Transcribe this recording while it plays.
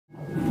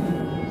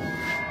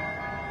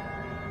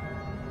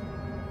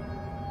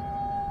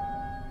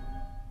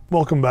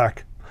Welcome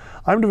back.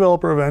 I'm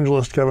developer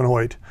evangelist Kevin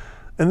Hoyt.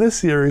 In this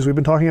series, we've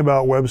been talking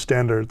about web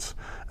standards.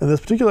 In this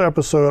particular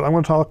episode, I'm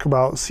going to talk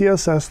about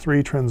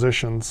CSS3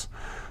 transitions.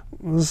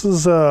 This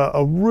is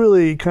a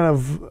really kind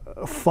of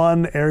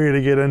fun area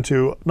to get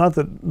into. Not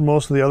that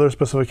most of the other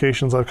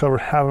specifications I've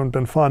covered haven't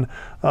been fun,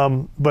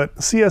 but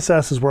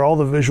CSS is where all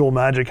the visual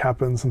magic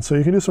happens, and so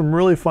you can do some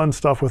really fun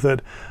stuff with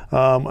it,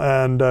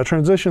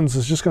 transitions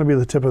is just going to be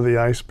the tip of the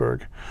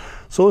iceberg.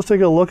 So let's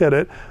take a look at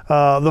it.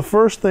 The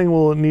first thing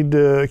we'll need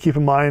to keep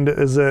in mind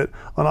is that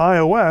on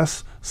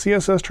iOS,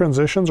 CSS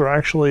transitions are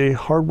actually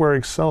hardware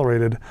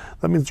accelerated.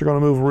 That means they're going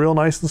to move real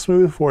nice and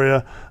smooth for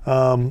you,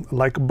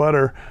 like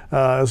butter,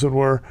 as it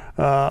were,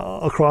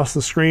 across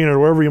the screen or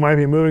wherever you might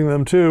be moving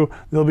them to.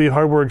 They'll be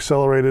hardware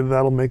accelerated.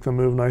 That'll make them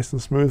move nice and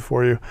smooth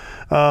for you.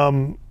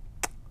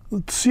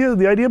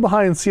 The idea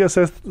behind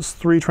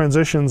CSS3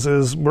 transitions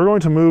is we're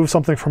going to move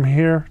something from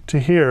here to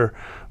here.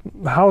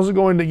 How's it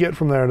going to get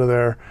from there to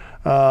there?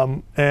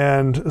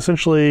 And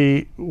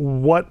essentially,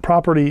 what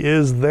property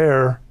is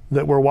there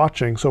that we're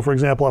watching? So for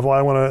example, if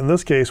I want to, in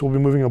this case, we'll be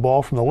moving a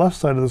ball from the left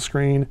side of the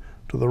screen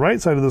to the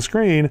right side of the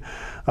screen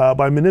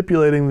by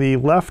manipulating the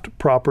left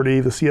property,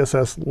 the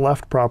CSS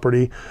left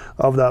property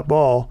of that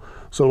ball.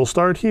 So it'll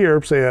start here,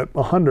 say at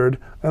 100,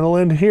 and it'll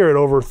end here at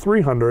over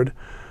 300.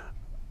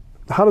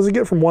 How does it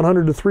get from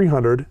 100 to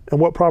 300? And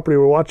what property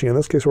we're watching? In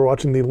this case, we're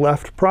watching the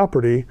left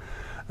property.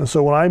 And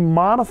so when I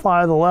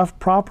modify the left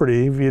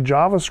property via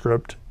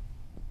JavaScript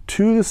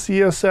to the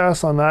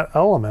CSS on that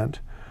element,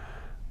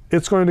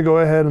 it's going to go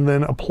ahead and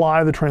then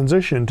apply the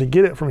transition to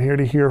get it from here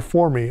to here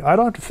for me. I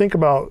don't have to think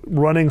about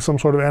running some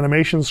sort of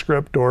animation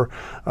script or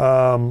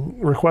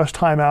request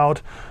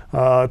timeout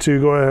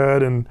to go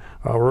ahead and,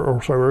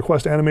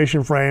 request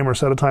animation frame or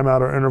set a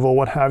timeout or interval,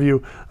 what have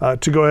you,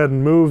 to go ahead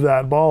and move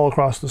that ball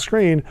across the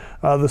screen.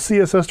 The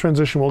CSS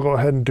transition will go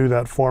ahead and do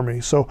that for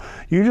me. So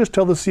you just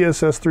tell the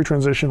CSS3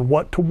 transition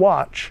what to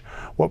watch,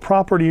 what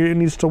property it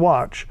needs to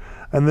watch,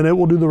 and then it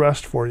will do the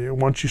rest for you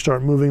once you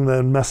start moving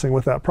and messing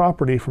with that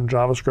property from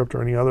JavaScript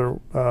or any other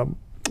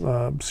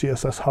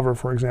CSS hover,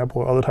 for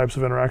example, or other types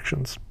of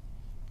interactions.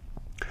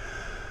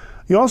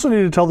 You also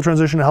need to tell the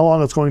transition how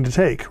long it's going to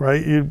take,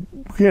 right? You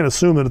can't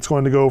assume that it's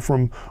going to go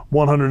from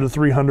 100 to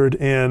 300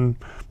 in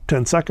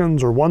 10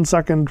 seconds or 1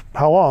 second,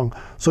 how long?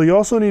 So you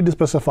also need to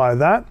specify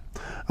that.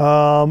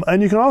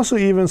 And you can also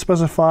even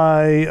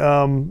specify,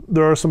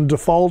 there are some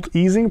default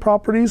easing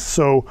properties.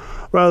 So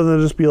rather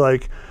than just be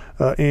like,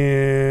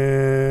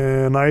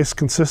 a nice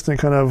consistent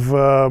kind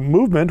of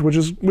movement, which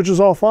is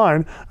all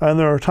fine, and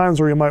there are times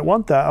where you might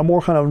want that. A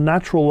more kind of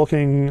natural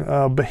looking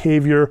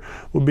behavior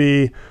would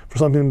be for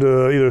something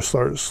to either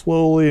start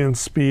slowly and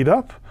speed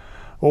up,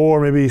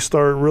 or maybe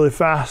start really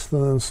fast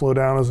and then slow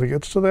down as it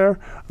gets to there.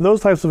 And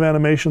those types of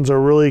animations are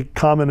really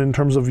common in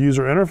terms of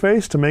user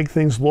interface to make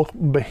things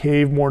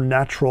behave more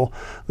natural.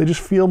 They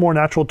just feel more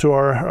natural to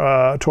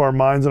our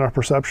minds and our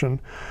perception.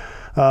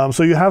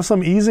 So you have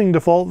some easing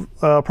default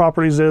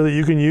properties there that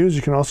you can use.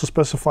 You can also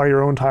specify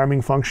your own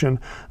timing function.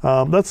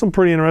 That's some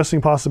pretty interesting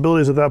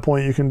possibilities. At that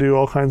point, you can do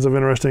all kinds of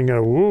interesting,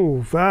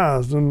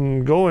 fast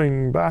and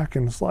going back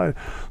and slide.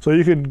 So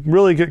you could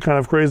really get kind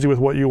of crazy with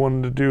what you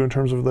wanted to do in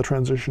terms of the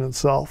transition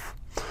itself.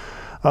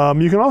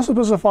 You can also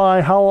specify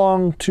how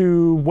long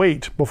to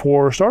wait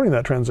before starting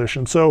that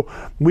transition. So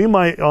we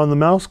might, on the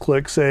mouse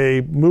click,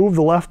 say, move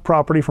the left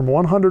property from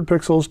 100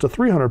 pixels to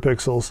 300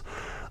 pixels.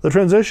 The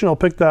transition will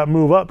pick that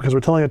move up because we're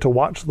telling it to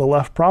watch the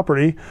left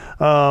property,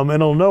 and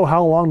it'll know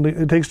how long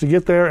it takes to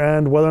get there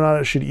and whether or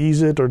not it should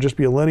ease it or just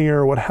be a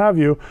linear or what have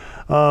you.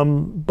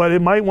 But you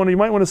might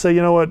want to say,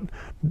 you know what,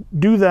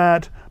 do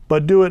that,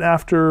 but do it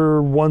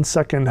after 1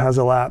 second has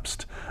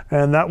elapsed.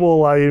 And that will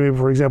allow you to,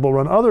 for example,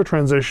 run other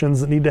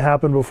transitions that need to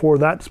happen before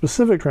that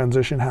specific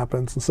transition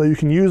happens. And so you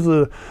can use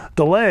the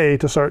delay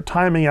to start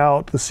timing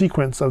out the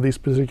sequence of these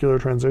particular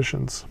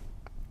transitions.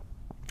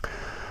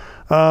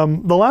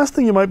 The last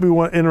thing you might be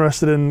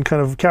interested in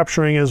kind of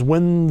capturing is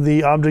when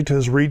the object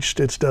has reached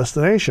its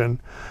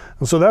destination.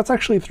 And so that's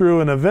actually through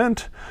an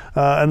event.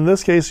 And in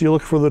this case, you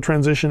look for the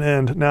transition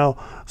end. Now,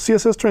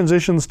 CSS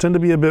transitions tend to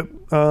be a bit,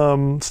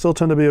 still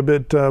tend to be a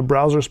bit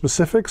browser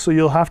specific. So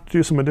you'll have to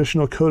do some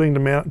additional coding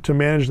to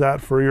manage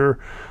that for your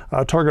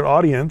target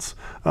audience.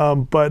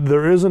 But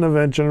there is an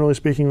event, generally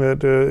speaking,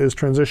 that is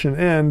transition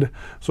end.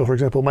 So for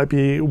example, it might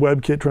be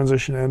WebKit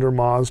transition end or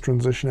Moz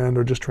transition end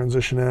or just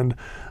transition end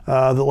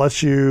that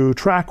lets you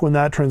track when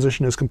that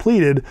transition is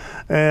completed.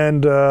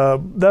 And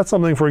that's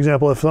something, for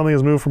example, if something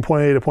is moved from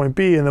point A to point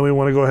B and then we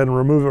want to go ahead and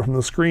remove it from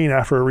the screen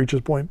after it reaches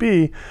point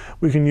B,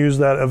 we can use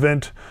that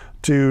event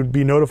to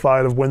be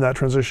notified of when that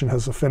transition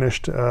has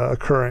finished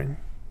occurring.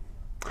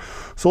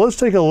 So let's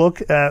take a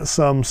look at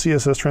some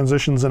CSS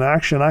transitions in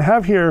action. I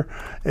have here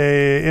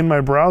in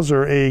my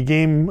browser a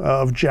game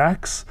of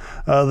jacks.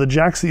 The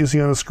jacks that you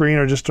see on the screen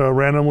are just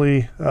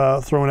randomly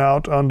thrown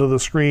out onto the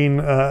screen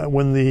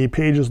when the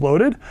page is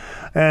loaded.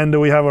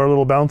 And we have our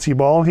little bouncy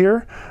ball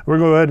here. We're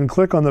going to go ahead and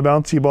click on the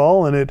bouncy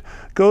ball, and it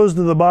goes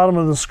to the bottom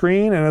of the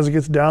screen, and as it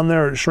gets down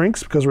there it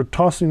shrinks because we're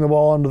tossing the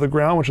ball onto the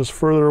ground, which is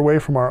further away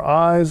from our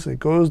eyes. It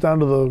goes down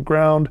to the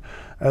ground.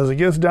 As it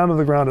gets down to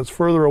the ground, it's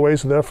further away,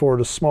 so therefore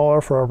it is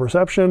smaller for our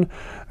perception.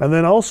 And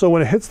then also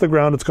when it hits the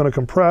ground, it's going to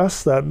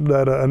compress. That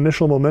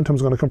initial momentum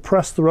is going to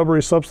compress the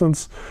rubbery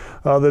substance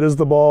that is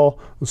the ball.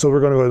 And so we're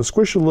going to go ahead and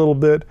squish it a little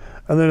bit,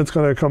 and then it's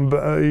going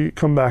to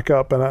come back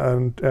up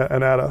and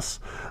at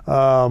us.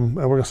 And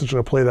we're essentially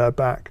going to play that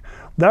back.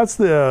 That's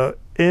the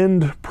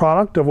end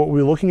product of what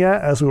we'll be looking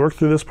at as we work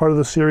through this part of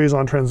the series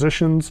on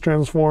transitions,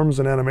 transforms,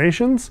 and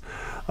animations.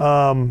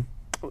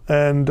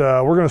 And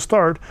we're going to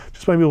start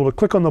just by being able to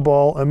click on the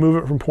ball and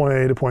move it from point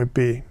A to point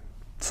B.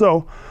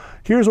 So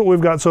here's what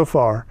we've got so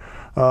far.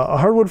 A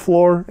hardwood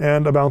floor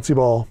and a bouncy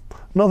ball.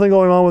 Nothing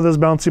going on with this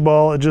bouncy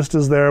ball. It just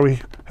is there.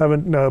 We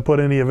haven't put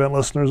any event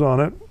listeners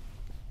on it.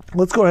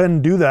 Let's go ahead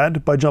and do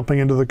that by jumping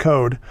into the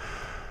code.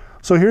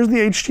 So here's the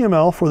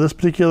HTML for this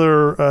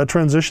particular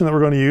transition that we're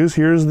going to use.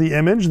 Here's the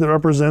image that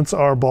represents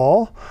our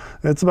ball.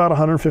 It's about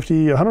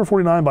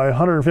 149 by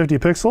 150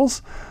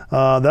 pixels.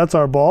 That's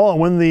our ball. And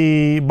when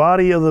the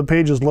body of the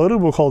page is loaded,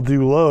 we'll call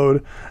do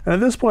load. And at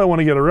this point, I want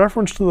to get a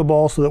reference to the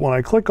ball so that when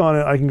I click on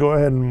it, I can go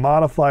ahead and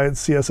modify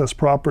its CSS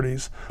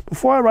properties.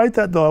 Before I write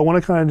that, though, I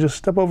want to kind of just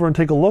step over and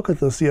take a look at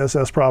the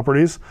CSS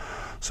properties.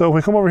 So if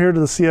we come over here to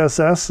the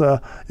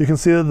CSS, you can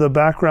see that the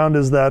background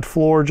is that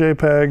floor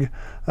JPEG.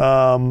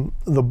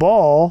 The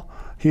ball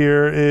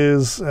here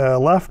is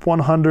left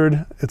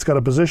 100, it's got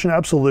a position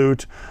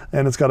absolute,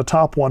 and it's got a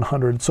top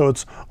 100. So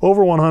it's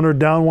over 100,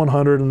 down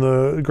 100 in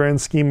the grand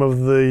scheme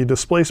of the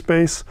display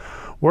space.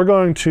 We're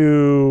going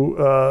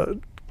to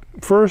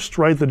first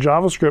write the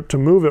JavaScript to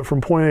move it from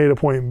point A to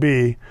point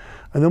B,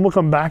 and then we'll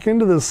come back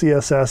into the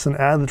CSS and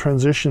add the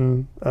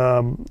transition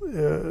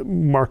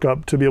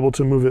markup to be able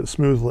to move it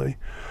smoothly.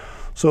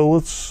 So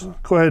let's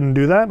go ahead and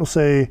do that. We'll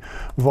say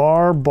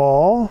var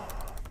ball.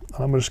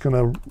 I'm just going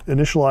to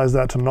initialize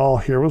that to null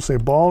here. We'll say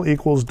ball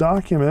equals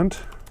document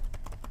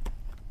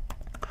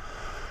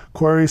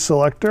query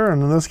selector,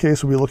 and in this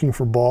case we'll be looking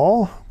for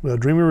ball.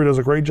 Dreamweaver does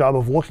a great job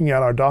of looking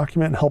at our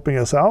document and helping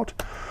us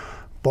out.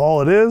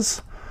 Ball it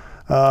is.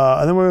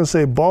 And then we're going to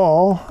say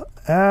ball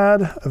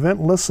add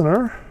event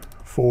listener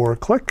for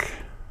click.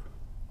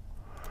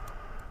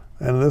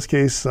 And in this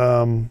case,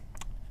 we'll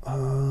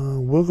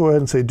go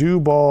ahead and say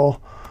do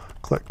ball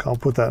click. I'll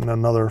put that in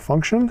another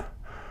function.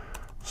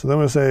 So then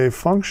we'll say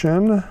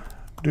function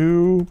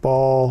do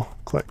ball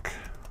click.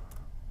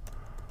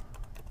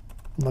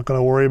 I'm not going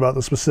to worry about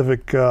the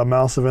specific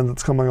mouse event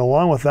that's coming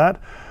along with that.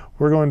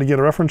 We're going to get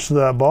a reference to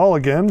that ball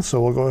again.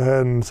 So we'll go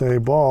ahead and say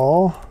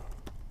ball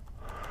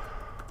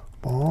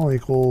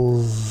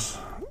equals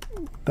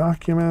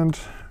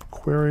document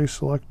query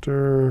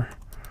selector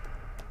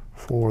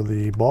for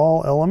the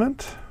ball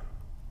element.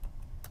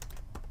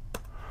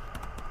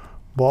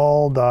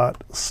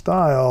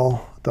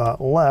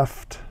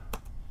 Ball.style.left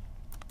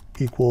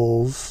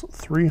equals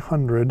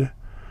 300,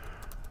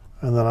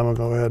 and then I'm going to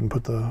go ahead and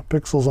put the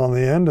pixels on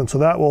the end, and so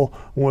that will,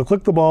 when we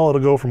click the ball,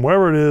 it'll go from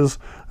wherever it is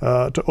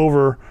to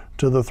over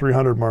to the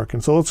 300 mark.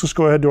 And so let's just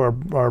go ahead to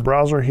our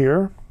browser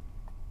here,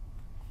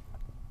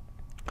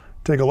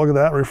 take a look at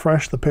that,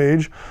 refresh the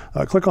page,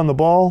 click on the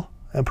ball,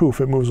 and poof,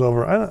 it moves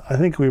over. I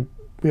think we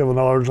have a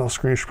large enough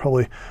screen. We should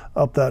probably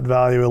up that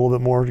value a little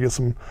bit more to get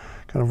some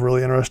kind of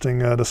really interesting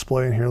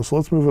display in here. So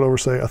let's move it over,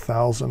 say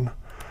 1,000.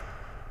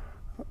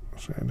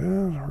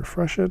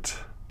 Refresh it,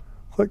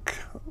 click,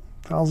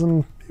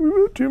 1,000,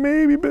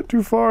 maybe a bit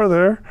too far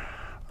there.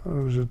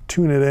 I'll just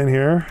tune it in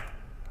here.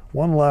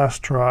 One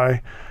last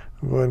try.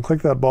 Go ahead and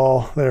click that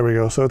ball. There we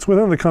go. So it's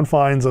within the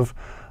confines of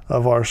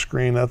our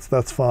screen.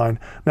 That's fine.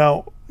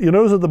 Now, you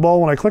notice that the ball,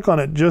 when I click on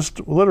it,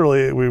 just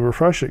literally, we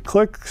refresh it,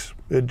 clicks,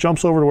 it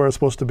jumps over to where it's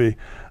supposed to be.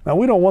 Now,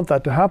 we don't want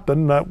that to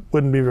happen. That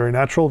wouldn't be very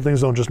natural.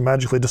 Things don't just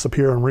magically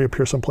disappear and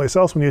reappear someplace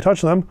else when you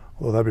touch them.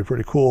 Well, that'd be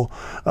pretty cool.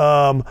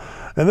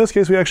 In this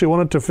case, we actually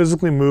want it to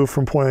physically move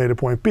from point A to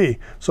point B.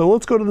 So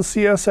let's go to the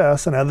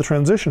CSS and add the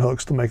transition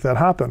hooks to make that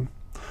happen.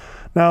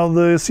 Now,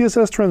 the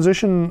CSS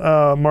transition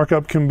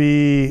markup can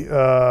be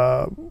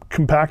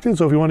compacted.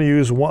 So if you want to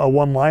use a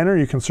one-liner,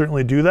 you can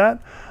certainly do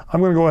that. I'm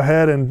going to go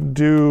ahead and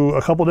do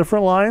a couple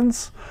different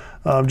lines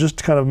just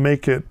to kind of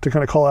make it, to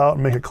kind of call out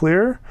and make it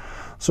clear.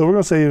 So we're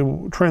going to say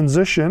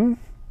transition.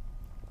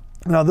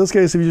 Now in this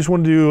case, if you just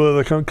want to do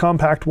the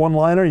compact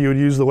one-liner, you would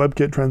use the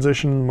WebKit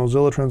transition,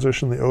 Mozilla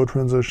transition, the O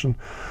transition,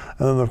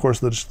 and then of course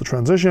just the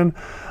transition.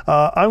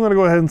 I'm going to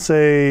go ahead and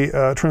say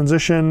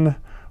transition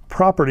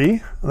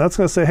property. And that's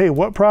going to say, hey,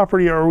 what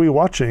property are we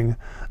watching?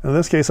 In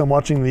this case, I'm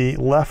watching the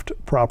left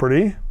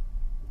property.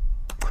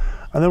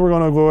 And then we're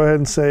going to go ahead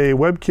and say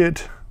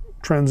WebKit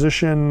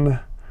transition,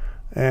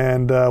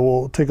 and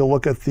we'll take a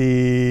look at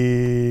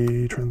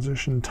the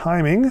transition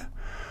timing.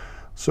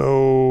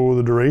 So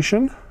the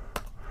duration.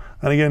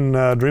 And again,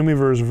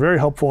 Dreamweaver is very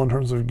helpful in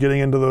terms of getting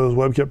into those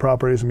WebKit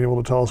properties and be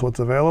able to tell us what's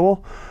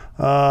available.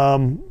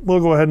 We'll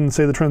go ahead and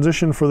say the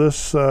transition for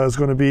this is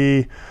going to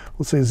be,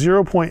 let's say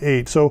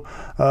 0.8. So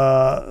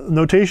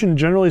notation,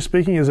 generally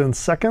speaking, is in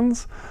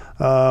seconds.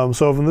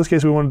 So in this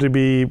case, we want it to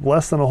be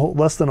less than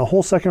a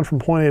whole second from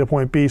point A to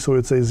point B. So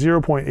we'd say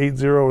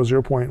 0.80 or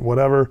 0.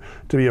 Whatever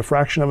to be a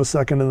fraction of a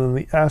second, and then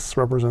the S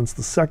represents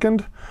the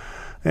second.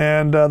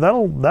 And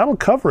that'll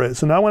cover it.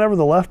 So now whenever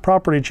the left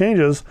property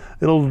changes,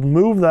 it'll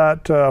move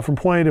that from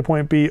point A to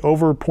point B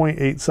over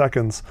 0.8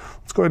 seconds.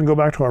 Let's go ahead and go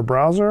back to our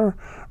browser,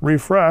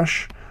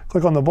 refresh,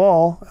 click on the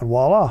ball, and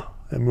voila,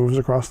 it moves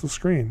across the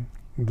screen.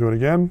 We'll do it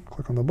again,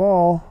 click on the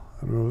ball,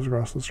 and it moves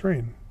across the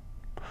screen.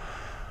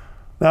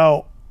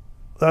 Now,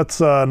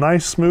 that's a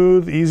nice,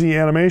 smooth, easy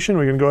animation.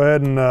 We can go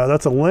ahead and,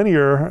 that's a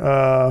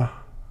linear,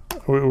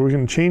 we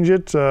can change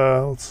it.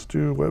 Let's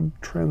do web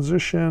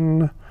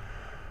transition.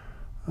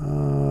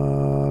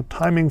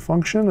 Timing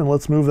function, and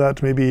let's move that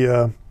to maybe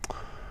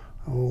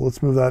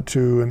let's move that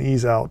to an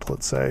ease out,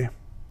 let's say.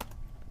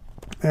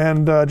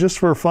 And just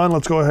for fun,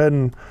 let's go ahead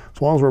and,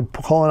 as long as we're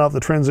calling out the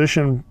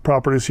transition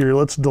properties here,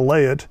 let's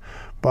delay it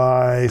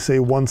by, say,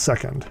 1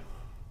 second.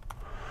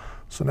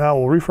 So now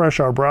we'll refresh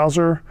our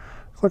browser,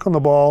 click on the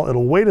ball,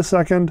 it'll wait a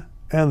second,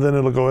 and then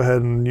it'll go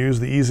ahead and use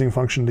the easing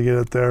function to get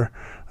it there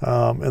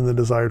in the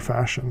desired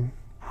fashion.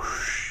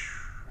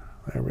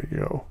 There we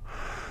go.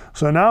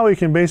 So now we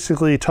can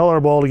basically tell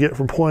our ball to get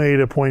from point A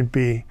to point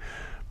B.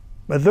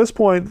 At this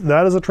point,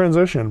 that is a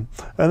transition.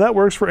 And that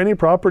works for any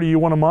property you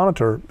want to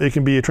monitor. It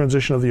can be a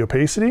transition of the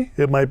opacity.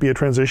 It might be a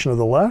transition of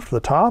the left, the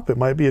top. It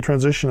might be a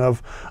transition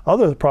of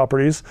other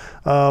properties.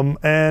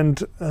 And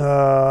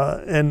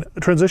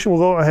transition will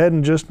go ahead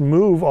and just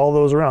move all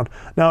those around.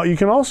 Now, you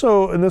can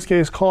also, in this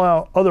case, call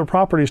out other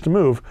properties to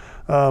move.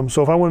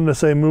 So if I wanted to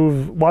say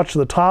watch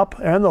the top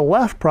and the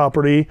left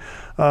property,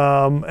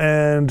 then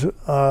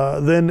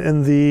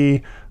in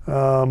the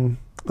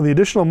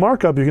additional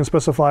markup, you can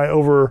specify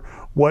over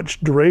what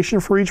duration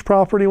for each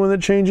property when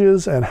it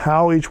changes and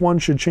how each one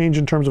should change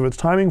in terms of its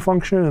timing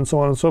function and so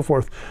on and so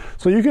forth.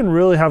 So you can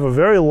really have a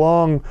very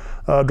long,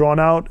 drawn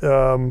out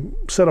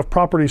set of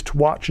properties to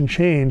watch and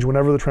change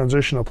whenever the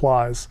transition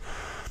applies.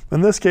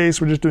 In this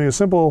case, we're just doing a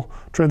simple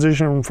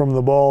transition from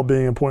the ball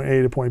being in point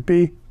A to point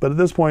B. But at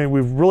this point,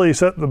 we've really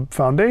set the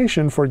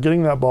foundation for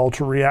getting that ball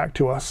to react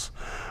to us.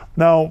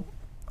 Now,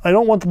 I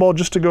don't want the ball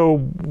just to go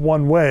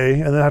one way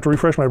and then have to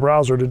refresh my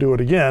browser to do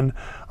it again.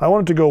 I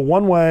want it to go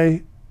one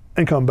way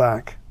and come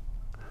back.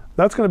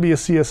 That's going to be a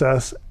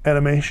CSS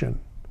animation.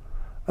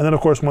 And then,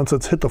 of course, once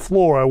it's hit the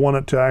floor, I want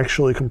it to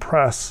actually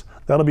compress.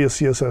 That'll be a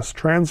CSS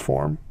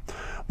transform.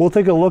 We'll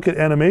take a look at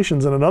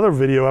animations in another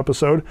video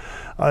episode.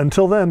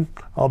 Until then,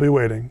 I'll be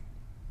waiting.